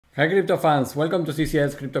Hi crypto fans, welcome to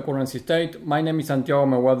CCS Cryptocurrency State. My name is Santiago,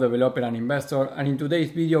 I'm a web developer and investor, and in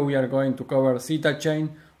today's video we are going to cover Zeta Chain.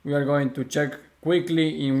 We are going to check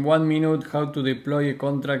quickly in 1 minute how to deploy a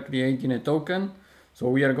contract creating a token. So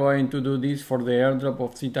we are going to do this for the airdrop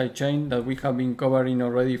of Zeta Chain that we have been covering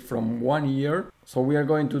already from 1 year. So we are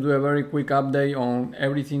going to do a very quick update on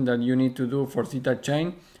everything that you need to do for Zeta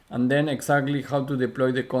Chain, and then exactly how to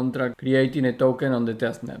deploy the contract creating a token on the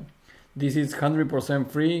testnet. This is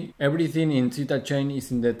 100% free. Everything in Zeta Chain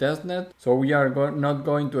is in the testnet, so we are not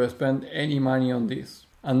going to spend any money on this.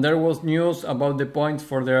 And there was news about the points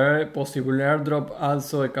for the possible airdrop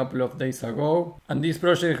also a couple of days ago. And this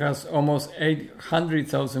project has almost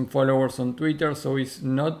 800,000 followers on Twitter, so it's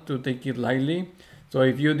not to take it lightly. So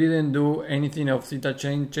if you didn't do anything of Zeta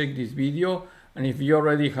Chain, check this video. And if you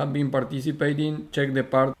already have been participating, check the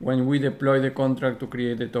part when we deploy the contract to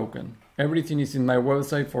create the token. Everything is in my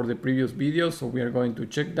website for the previous videos, so we are going to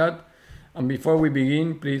check that. And before we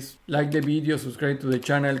begin, please like the video, subscribe to the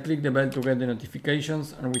channel, click the bell to get the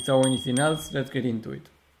notifications, and without anything else, let's get into it.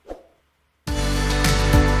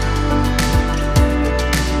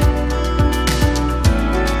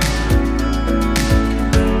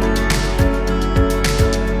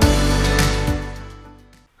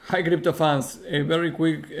 Hi crypto fans, a very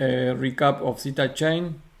quick recap of Zeta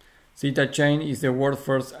Chain. Zeta Chain is the world's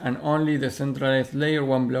first and only decentralized layer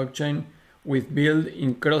 1 blockchain with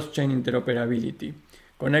built-in cross-chain interoperability,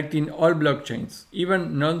 connecting all blockchains,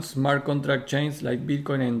 even non-smart contract chains like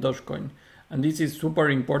Bitcoin and Dogecoin. And this is super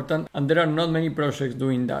important, and there are not many projects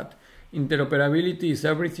doing that. Interoperability is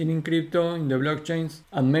everything in crypto, in the blockchains,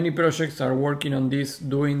 and many projects are working on this,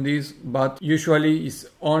 doing this, but usually it's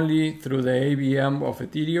only through the AVM of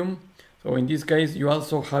Ethereum. So in this case, you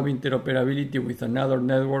also have interoperability with another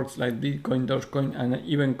networks like Bitcoin, Dogecoin, and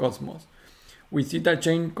even Cosmos. With Zeta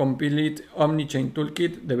Chain complete omni-chain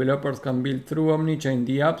toolkit, developers can build through omni-chain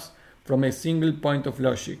dApps from a single point of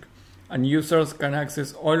logic, and users can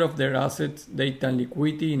access all of their assets, data, and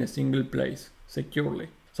liquidity in a single place, securely.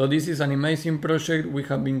 So this is an amazing project. We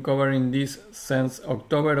have been covering this since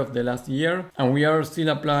October of the last year, and we are still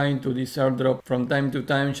applying to this airdrop from time to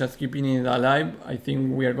time, just keeping it alive. I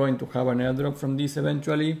think we are going to have an airdrop from this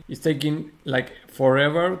eventually. It's taking like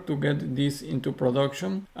forever to get this into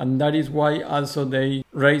production, and that is why also they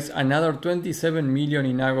raised another 27 million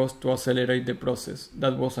in August to accelerate the process.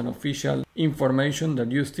 That was an official information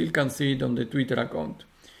that you still can see it on the Twitter account.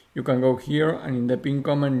 You can go here, and in the pinned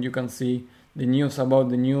comment you can see the news about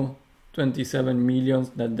the new 27 millions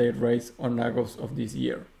that they raised on August of this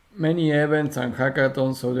year. Many events and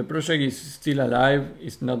hackathons, so the project is still alive,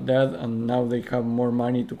 it's not dead, and now they have more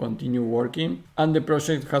money to continue working. And the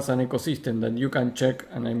project has an ecosystem that you can check,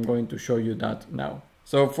 and I'm going to show you that now.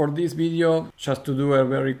 So for this video, just to do a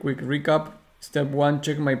very quick recap. Step 1,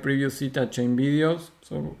 check my previous Zeta Chain videos.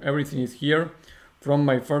 So everything is here. From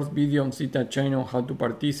my first video on Zeta Chain on how to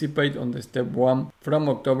participate on the step 1 from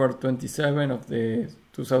October 27 of the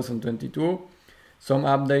 2022, some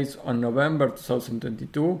updates on November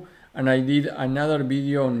 2022, and I did another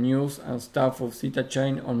video on news and stuff of Zeta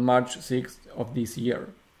Chain on March 6th of this year.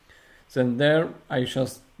 Since there, I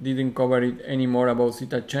just didn't cover it anymore about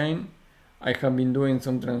Zeta Chain. I have been doing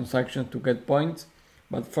some transactions to get points,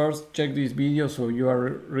 but first check this video so you are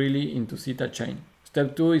really into Zeta Chain.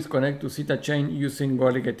 Step 2 is connect to Zeta Chain using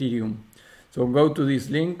Goerli Ethereum. So go to this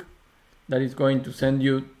link that is going to send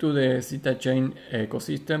you to the Zeta Chain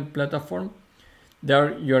ecosystem platform.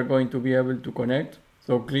 There you are going to be able to connect.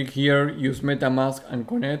 So click here, use MetaMask and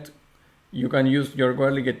connect. You can use your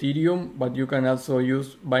Goerli Ethereum, but you can also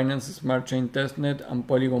use Binance Smart Chain Testnet and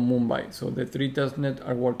Polygon Mumbai. So the 3 testnet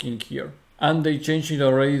are working here. And they changed it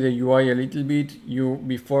already, the UI a little bit. You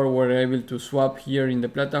before were able to swap here in the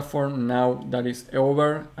platform. Now that is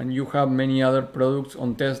over, and you have many other products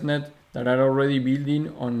on testnet that are already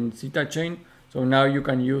building on Zeta Chain. So now you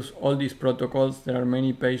can use all these protocols. There are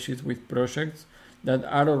many pages with projects that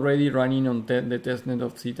are already running on the testnet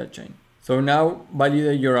of Zeta Chain. So now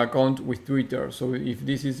validate your account with Twitter. So if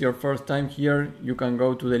this is your first time here, you can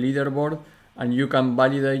go to the leaderboard and you can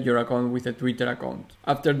validate your account with a Twitter account.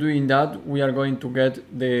 After doing that, we are going to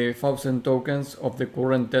get the Faucet tokens of the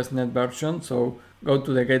current testnet version. So go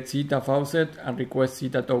to the Get Zeta Faucet and request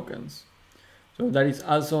Zeta tokens. So that is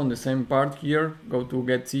also on the same part here. Go to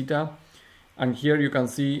Get Zeta, and here you can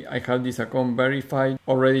see I have this account verified,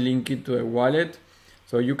 already linked to a wallet.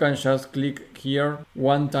 So you can just click here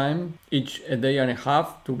one time each a day and a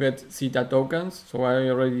half to get Zeta tokens. So I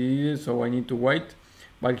already did it, so I need to wait.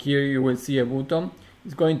 But here you will see a button.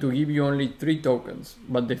 It's going to give you only 3 tokens,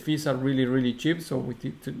 but the fees are really cheap. So with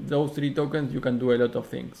those 3 tokens, you can do a lot of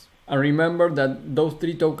things. And remember that those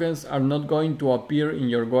 3 tokens are not going to appear in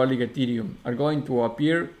your Goerli Ethereum, are going to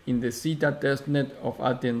appear in the Zeta testnet of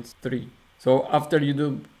Athens 3. So after you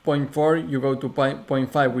do 0.4, you go to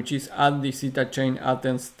 0.5, which is add the Zeta Chain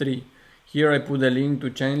Athens 3. Here I put a link to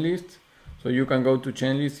Chainlist, so you can go to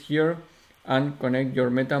Chainlist here and connect your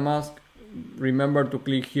MetaMask. Remember to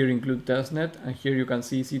click here include testnet, and here you can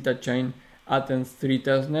see Zeta Chain Athens 3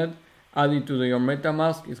 testnet. Add it to your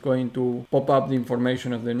MetaMask. It's going to pop up the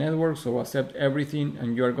information of the network, so accept everything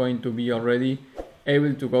and you are going to be already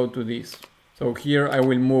able to go to this. So here I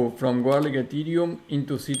will move from Goerli Ethereum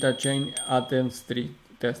into Zeta Chain Athens 3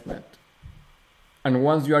 testnet. And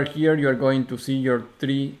once you are here, you are going to see your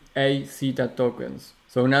 3 AZETA tokens.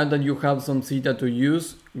 So now that you have some Zeta to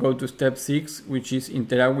use, go to step 6, which is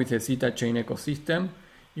interact with the Zeta Chain ecosystem.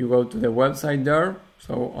 You go to the website there,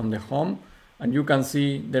 so on the home, and you can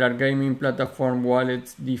see there are gaming platform,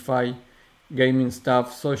 wallets, DeFi, gaming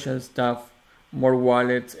stuff, social stuff, more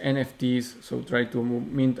wallets, NFTs. So try to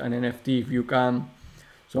mint an NFT if you can.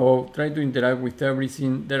 So try to interact with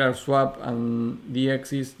everything. There are swap and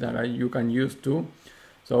DXs that you can use too.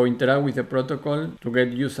 So interact with the protocol to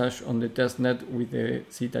get usage on the testnet with the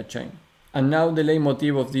Zeta Chain. And now the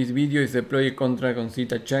leitmotif of this video is deploy a contract on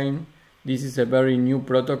Zeta Chain. This is a very new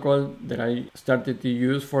protocol that I started to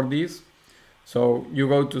use for this. So you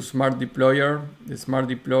go to Smart Deployer, the Smart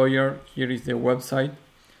Deployer, here is the website.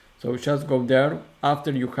 So just go there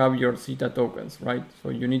after you have your Zeta tokens, right?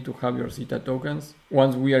 So you need to have your Zeta tokens.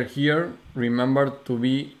 Once we are here, remember to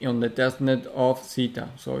be on the testnet of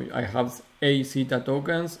Zeta. So I have Zeta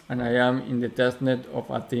tokens and I am in the testnet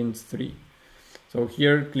of Athens 3. So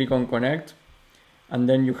here click on connect and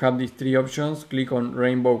then you have these 3 options. Click on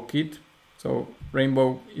Rainbow Kit. So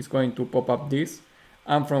Rainbow is going to pop up this.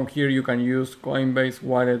 And from here you can use Coinbase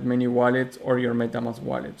wallet, many wallets or your MetaMask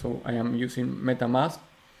wallet. So I am using MetaMask.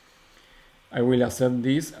 I will accept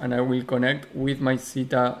this and I will connect with my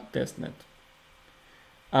Zeta testnet.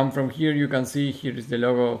 And from here you can see here is the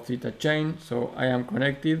logo of Zeta Chain. So I am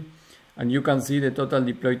connected and you can see the total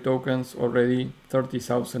deployed tokens already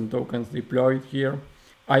 30,000 tokens deployed here.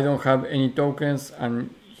 I don't have any tokens and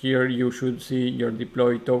here you should see your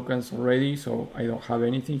deployed tokens already. So I don't have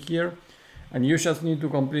anything here. And you just need to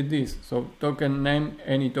complete this. So token name,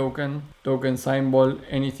 any token, token symbol,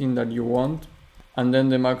 anything that you want. And then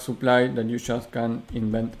the max supply that you just can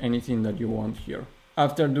invent anything that you want here.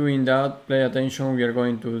 After doing that, pay attention, we are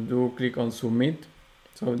going to click on submit.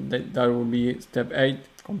 So that will be step 8,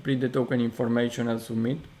 complete the token information and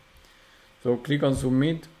submit. So click on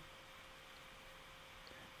submit.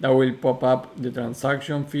 That will pop up the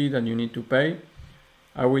transaction fee that you need to pay.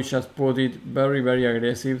 I will just put it very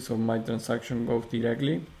aggressive so my transaction goes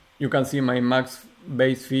directly. You can see my max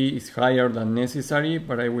base fee is higher than necessary,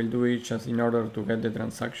 but I will do it just in order to get the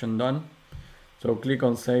transaction done. So click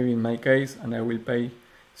on save in my case and I will pay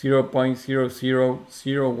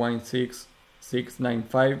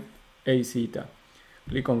 0.00016695 AZETA.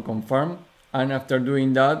 Click on confirm and after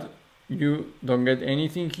doing that you don't get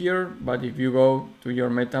anything here, but if you go to your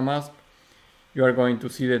MetaMask you are going to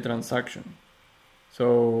see the transaction.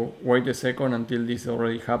 So wait a second until this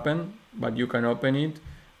already happened, but you can open it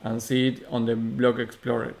and see it on the block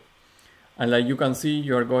explorer. And like you can see,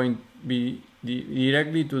 you are going to be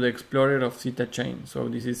directly to the explorer of Zeta Chain. So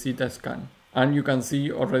this is Zksync. And you can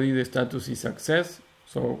see already the status is success.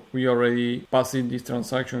 So we already passed this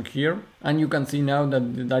transaction here. And you can see now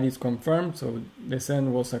that that is confirmed. So the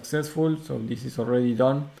send was successful. So this is already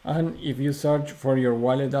done. And if you search for your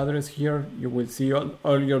wallet address here, you will see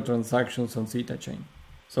all your transactions on Zeta Chain.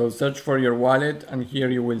 So search for your wallet and here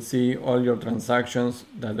you will see all your transactions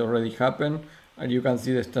that already happened and you can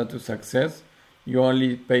see the status success. You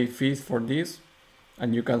only pay fees for this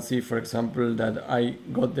and you can see, for example, that I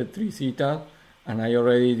got the 3 Zeta and I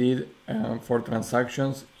already did 4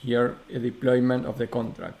 transactions here, a deployment of the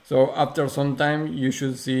contract. So after some time you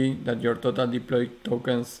should see that your total deployed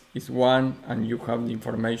tokens is 1 and you have the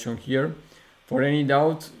information here. For any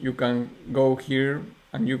doubts you can go here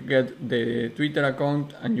and you get the Twitter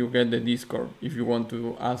account and you get the Discord. If you want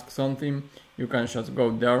to ask something, you can just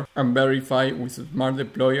go there and verify with Smart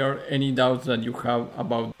Deployer any doubts that you have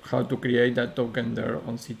about how to create that token there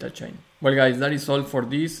on Zeta Chain. Well guys, that is all for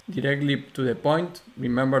this. Directly to the point.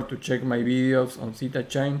 Remember to check my videos on Zeta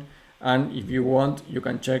Chain, and if you want, you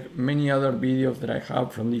can check many other videos that I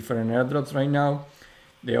have from different airdrops right now.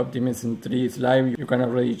 The Optimism 3 is live, you can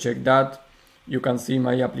already check that. You can see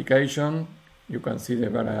my application. You can see the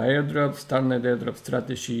Vechain airdrop, starknet airdrop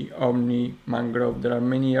strategy, Omni, Mangrove. There are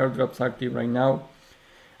many airdrops active right now.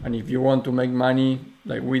 And if you want to make money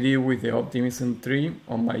like we did with the Optimism 3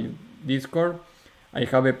 on my Discord, I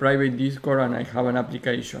have a private Discord and I have an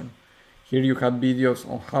application. Here you have videos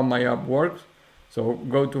on how my app works. So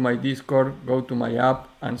go to my Discord, go to my app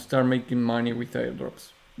and start making money with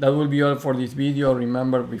airdrops. That will be all for this video.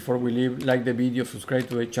 Remember, before we leave, like the video, subscribe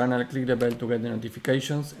to the channel, click the bell to get the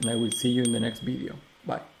notifications, and I will see you in the next video.